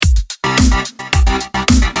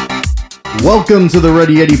Welcome to the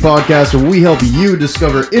Ready Yeti podcast, where we help you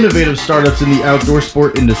discover innovative startups in the outdoor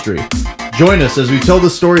sport industry. Join us as we tell the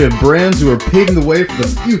story of brands who are paving the way for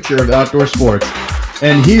the future of outdoor sports.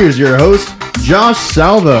 And here's your host, Josh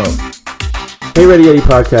Salvo. Hey Ready Yeti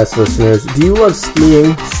podcast listeners, do you love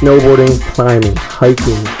skiing, snowboarding, climbing,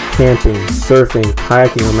 hiking, camping, surfing,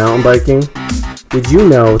 kayaking, or mountain biking? Did you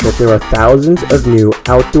know that there are thousands of new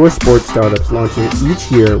outdoor sports startups launching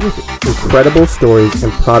each year with incredible stories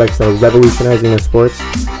and products that are revolutionizing the sports?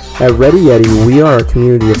 At Ready Yeti, we are a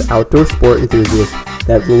community of outdoor sport enthusiasts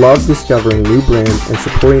that love discovering new brands and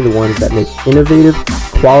supporting the ones that make innovative,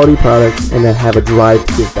 quality products and that have a drive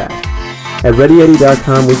to give back. At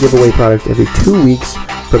ReadyYeti.com, we give away products every 2 weeks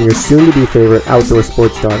from your soon-to-be favorite outdoor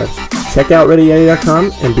sports startups. Check out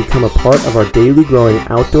ReadyYeti.com and become a part of our daily growing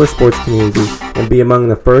outdoor sports community and be among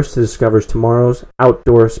the first to discover tomorrow's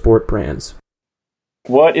outdoor sport brands.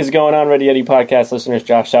 What is going on, Ready Yeti podcast listeners?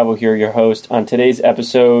 Josh Salvo here, your host. On today's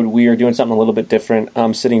episode, we are doing something a little bit different.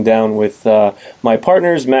 I'm sitting down with my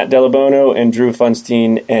partners, Matt Delabono and Drew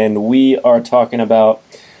Funstein, and we are talking about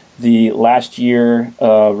the last year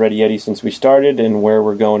of Ready Yeti since we started and where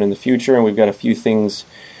we're going in the future, and we've got a few things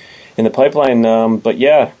in the pipeline. But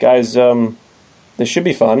yeah, guys, this should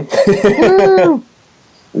be fun.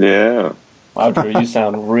 Yeah. Wow, Drew, you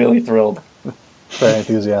sound really thrilled. Very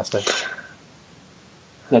enthusiastic.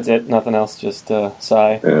 That's it? Nothing else? Just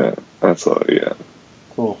sigh? Yeah, that's all, yeah.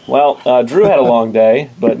 Cool. Well, Drew had a long day,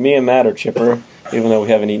 but me and Matt are chipper, even though we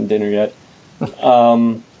haven't eaten dinner yet.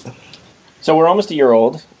 So we're almost a year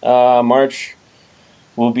old. March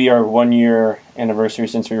will be our 1 year anniversary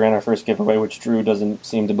since we ran our first giveaway, which Drew doesn't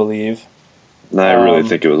seem to believe. No, I really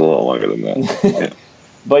think it was a little longer than that. Yeah.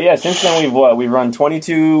 But yeah, since then we've run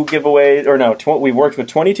 22 giveaways, or no, we've worked with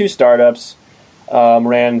 22 startups,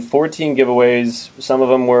 ran 14 giveaways. Some of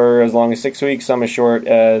them were as long as 6 weeks, some as short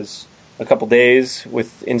as a couple days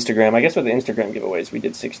with Instagram. I guess with the Instagram giveaways, we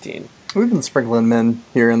did 16. We've been sprinkling them in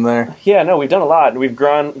here and there. Yeah, no, we've done a lot. We've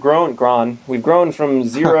grown. We've grown from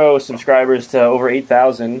 0 subscribers to over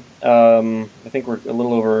 8,000. I think we're a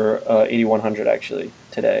little over 8,100 actually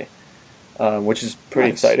today, which is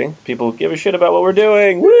pretty exciting. People give a shit about what we're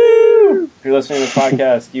doing. Woo! If you're listening to this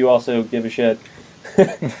podcast, you also give a shit.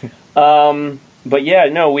 But yeah,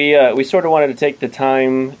 no, we sort of wanted to take the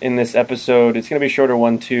time in this episode. It's going to be a shorter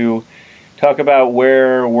one to talk about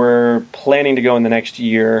where we're planning to go in the next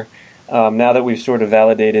year. Now that we've sort of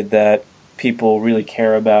validated that people really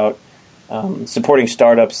care about supporting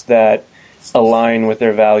startups that align with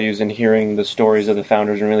their values and hearing the stories of the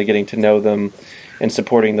founders and really getting to know them and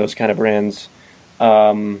supporting those kind of brands.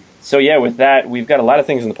 So yeah, with that, we've got a lot of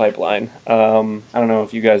things in the pipeline. I don't know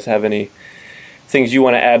if you guys have any things you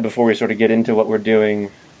want to add before we sort of get into what we're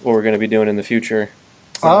doing, what we're going to be doing in the future.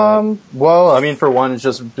 Well, I mean, for one, it's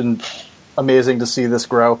just been amazing to see this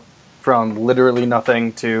grow from literally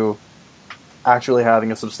nothing to actually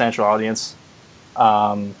having a substantial audience.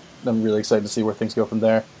 I'm really excited to see where things go from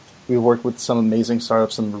there. We worked with some amazing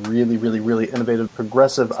startups, some really, really, really innovative,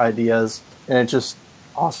 progressive ideas, and it's just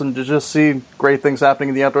awesome to just see great things happening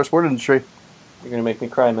in the outdoor sport industry. You're going to make me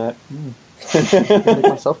cry, Matt. I make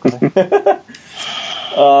myself cry.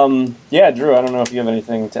 Yeah, Drew, I don't know if you have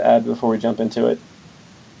anything to add before we jump into it.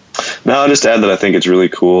 No, I'll just add that I think it's really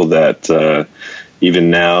cool that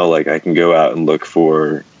even now, like, I can go out and look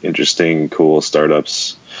for interesting, cool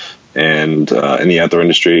startups and in the outdoor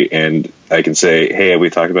industry, and I can say, hey, have we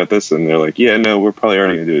talked about this? And they're like, yeah, no, we're probably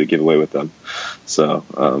already going to do a giveaway with them. So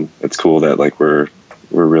it's cool that, like, we're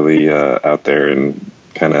really out there and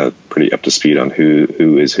kind of pretty up to speed on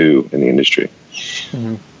who is who in the industry.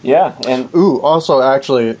 Mm-hmm. Yeah, and also,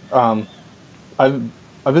 actually,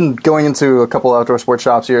 I've been going into a couple outdoor sports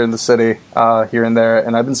shops here in the city, here and there,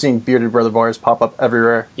 and I've been seeing Bearded Brother bars pop up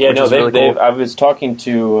everywhere. Yeah, no, really cool. I was talking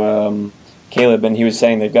to Caleb, and he was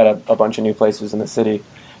saying they've got a bunch of new places in the city,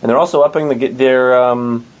 and they're also upping they're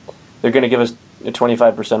going to give us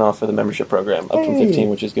 25% off for the membership program, up from 15,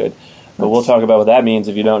 which is good. But we'll talk about what that means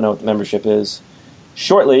if you don't know what the membership is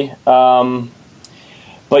shortly.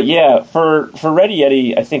 But yeah, for Ready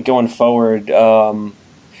Yeti, I think going forward,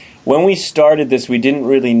 when we started this, we didn't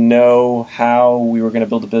really know how we were going to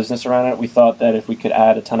build a business around it. We thought that if we could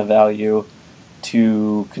add a ton of value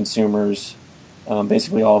to consumers,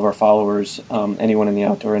 basically all of our followers, anyone in the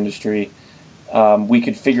outdoor industry, we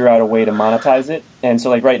could figure out a way to monetize it. And so,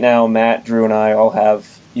 like, right now, Matt, Drew, and I all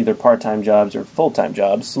have either part-time jobs or full-time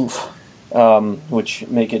jobs. Which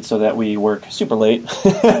make it so that we work super late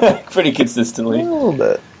pretty consistently. A little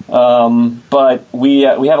bit. But we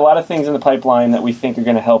have a lot of things in the pipeline that we think are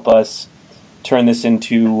going to help us turn this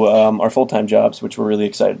into our full-time jobs, which we're really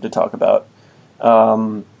excited to talk about.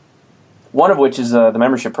 one of which is the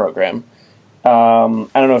membership program. I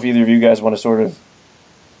don't know if either of you guys want to sort of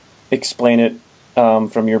explain it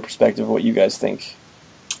from your perspective, what you guys think.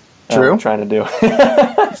 True. I'm trying to do.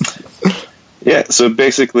 Yeah, so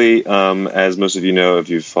basically, as most of you know, if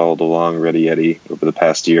you've followed along Ready Yeti over the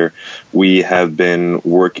past year, we have been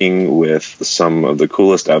working with some of the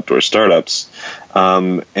coolest outdoor startups.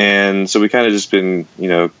 And so we kind of just been,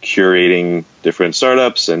 curating different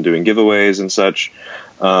startups and doing giveaways and such.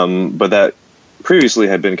 But that previously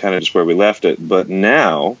had been kind of just where we left it. But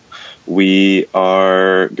now we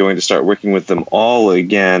are going to start working with them all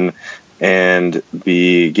again and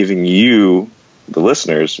be giving you, the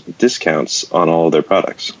listeners, discounts on all of their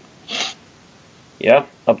products. Yeah,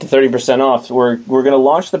 up to 30% off. We're going to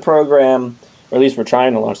launch the program, or at least we're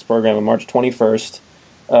trying to launch the program on March 21st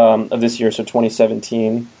of this year, so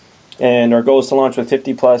 2017. And our goal is to launch with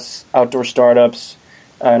 50-plus outdoor startups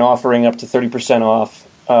and offering up to 30% off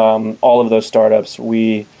all of those startups.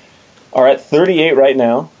 We are at 38 right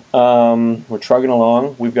now. We're trugging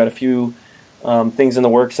along. We've got a few things in the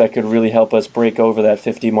works that could really help us break over that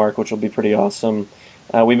 50 mark, which will be pretty awesome.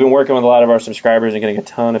 We've been working with a lot of our subscribers and getting a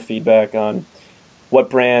ton of feedback on what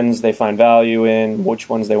brands they find value in, which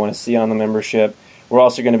ones they want to see on the membership. We're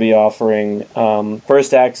also going to be offering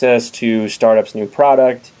first access to Startup's new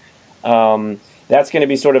product. That's going to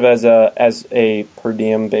be sort of as a per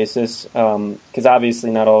diem basis, because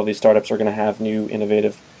obviously not all of these startups are going to have new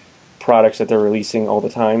innovative products that they're releasing all the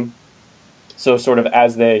time. So sort of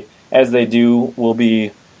as they do, we'll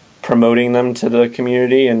be promoting them to the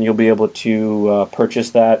community, and you'll be able to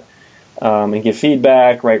purchase that and give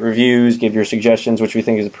feedback, write reviews, give your suggestions, which we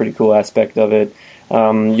think is a pretty cool aspect of it.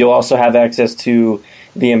 You'll also have access to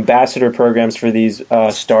the ambassador programs for these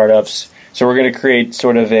startups. So we're going to create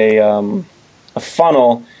sort of a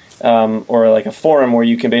funnel or like a forum where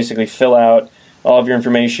you can basically fill out all of your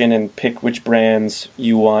information and pick which brands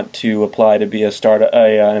you want to apply to be an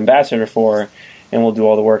ambassador for, and we'll do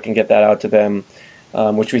all the work and get that out to them,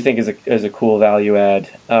 which we think is a cool value add.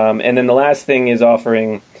 And then the last thing is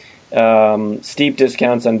offering steep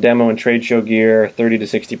discounts on demo and trade show gear, 30 to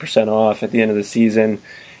 60% off at the end of the season.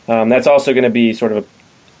 That's also going to be sort of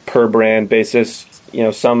a per brand basis.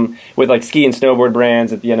 Some with like ski and snowboard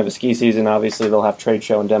brands at the end of a ski season, obviously they'll have trade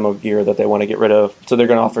show and demo gear that they want to get rid of. So they're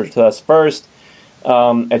going to offer it to us first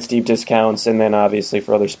at steep discounts, and then obviously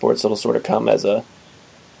for other sports it'll sort of come as a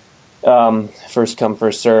first come,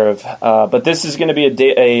 first serve. But this is going to be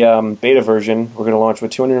a beta version. We're going to launch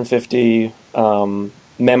with 250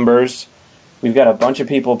 members. We've got a bunch of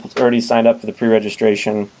people already signed up for the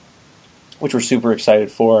pre-registration, which we're super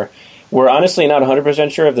excited for. We're honestly not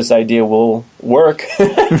 100% sure if this idea will work,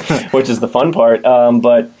 which is the fun part.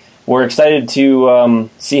 But we're excited to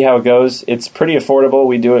see how it goes. It's pretty affordable.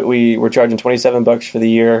 We're charging $27 for the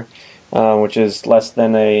year, which is less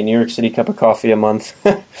than a New York City cup of coffee a month.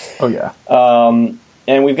 Oh, yeah.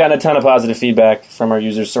 And we've gotten a ton of positive feedback from our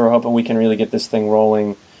users, so we're hoping we can really get this thing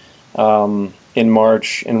rolling in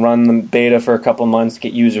March and run the beta for a couple months,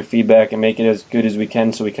 get user feedback, and make it as good as we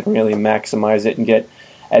can so we can really maximize it and get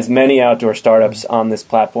as many outdoor startups on this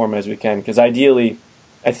platform as we can. Because ideally,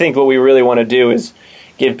 I think what we really want to do is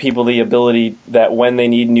give people the ability that when they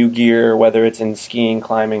need new gear, whether it's in skiing,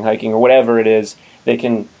 climbing, hiking, or whatever it is, they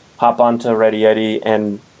can hop onto Ready Yeti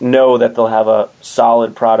and know that they'll have a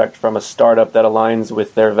solid product from a startup that aligns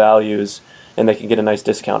with their values, and they can get a nice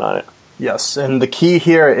discount on it. Yes, and the key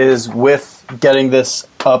here is with getting this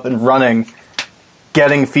up and running,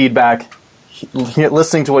 getting feedback,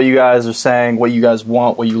 listening to what you guys are saying, what you guys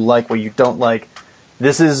want, what you like, what you don't like.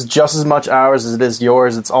 This is just as much ours as it is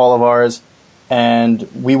yours. It's all of ours. And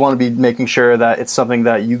we want to be making sure that it's something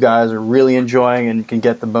that you guys are really enjoying and can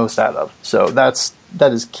get the most out of. So that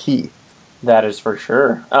is key. That is for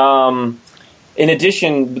sure. In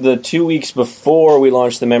addition, the 2 weeks before we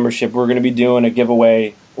launch the membership, we're going to be doing a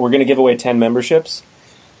giveaway. We're going to give away 10 memberships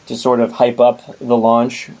to sort of hype up the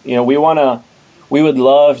launch. We would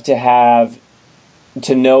love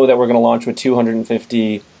to know that we're going to launch with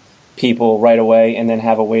 250 people right away and then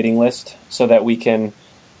have a waiting list so that we can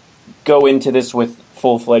go into this with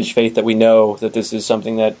full-fledged faith that we know that this is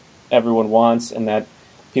something that everyone wants and that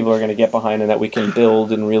people are going to get behind, and that we can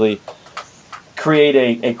build and really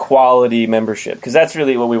create a quality membership. Because that's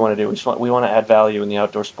really what we want to do. We want to add value in the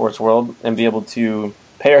outdoor sports world and be able to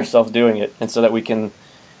pay ourselves doing it, and so that we can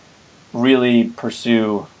really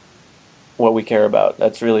pursue what we care about.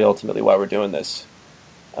 That's really ultimately why we're doing this.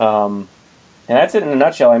 And that's it in a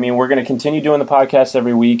nutshell. I mean, we're going to continue doing the podcast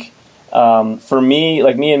every week. For me,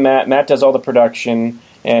 like me and Matt does all the production.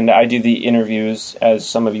 And I do the interviews, as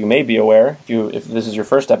some of you may be aware. If this is your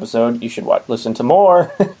first episode, you should listen to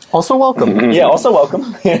more. Also welcome. Yeah, also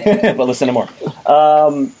welcome. But listen to more.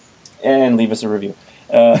 And leave us a review.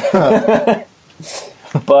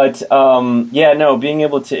 But, being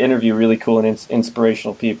able to interview really cool and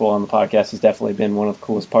inspirational people on the podcast has definitely been one of the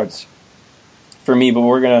coolest parts for me. But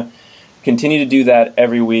we're going to continue to do that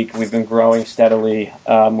every week. We've been growing steadily,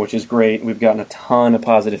 which is great. We've gotten a ton of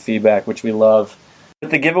positive feedback, which we love. With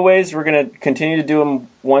the giveaways, we're going to continue to do them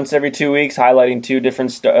once every 2 weeks, highlighting 2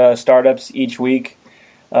 different startups each week.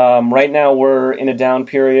 Right now, we're in a down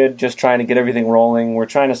period, just trying to get everything rolling. We're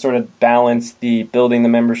trying to sort of balance the building the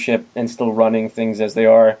membership and still running things as they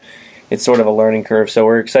are. It's sort of a learning curve, so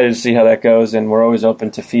we're excited to see how that goes, and we're always open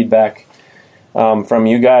to feedback from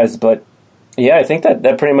you guys. But yeah, I think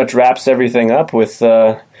that pretty much wraps everything up with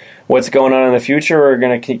what's going on in the future. We're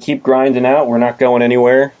going to keep grinding out. We're not going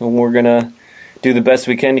anywhere, and we're going to do the best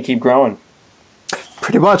we can to keep growing.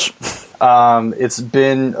 Pretty much. It's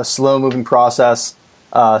been a slow-moving process,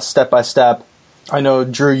 step by step. I know,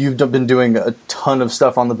 Drew, you've been doing a ton of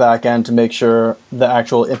stuff on the back end to make sure the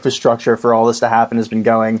actual infrastructure for all this to happen has been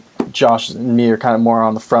going. Josh and me are kind of more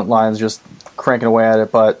on the front lines, just cranking away at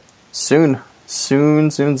it, but soon.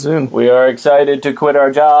 We are excited to quit our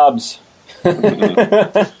jobs. Me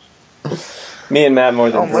and Matt more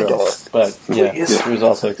than Drew, but yeah, Drew's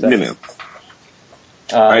also excited.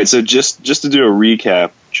 All right, so just to do a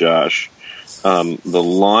recap, Josh, the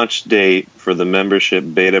launch date for the membership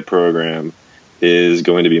beta program is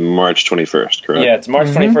going to be March 21st, correct? Yeah, it's March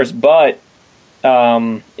 21st, but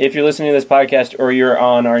if you're listening to this podcast or you're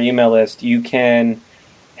on our email list, you can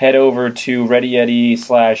head over to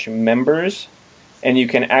ReadyEddie/members, and you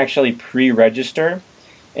can actually pre-register.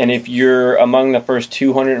 And if you're among the first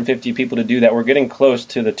 250 people to do that, we're getting close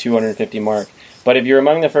to the 250 mark. But if you're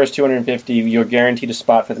among the first 250, you're guaranteed a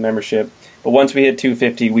spot for the membership. But once we hit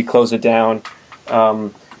 250, we close it down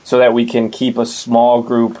so that we can keep a small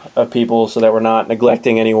group of people so that we're not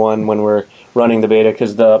neglecting anyone when we're running the beta,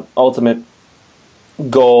 because the ultimate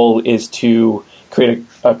goal is to create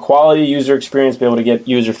a quality user experience, be able to get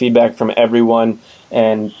user feedback from everyone,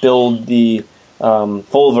 and build the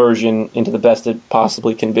full version into the best it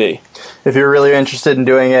possibly can be. If you're really interested in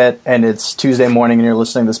doing it and it's Tuesday morning and you're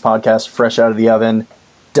listening to this podcast fresh out of the oven,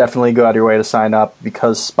 definitely go out of your way to sign up,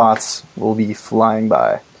 because spots will be flying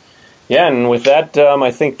by. Yeah, and with that, I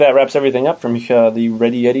think that wraps everything up from the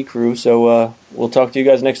Ready Eddie crew, so we'll talk to you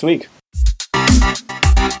guys next week.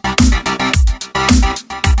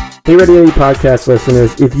 Hey Ready Eddie podcast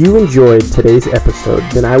listeners, if you enjoyed today's episode,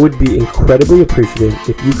 then I would be incredibly appreciative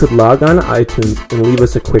if you could log on to iTunes and leave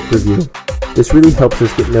us a quick review. This really helps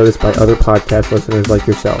us get noticed by other podcast listeners like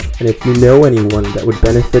yourself, and if you know anyone that would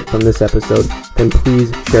benefit from this episode, then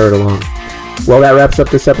please share it along. Well, that wraps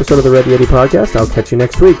up this episode of the Ready Eddie podcast. I'll catch you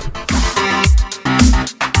next week.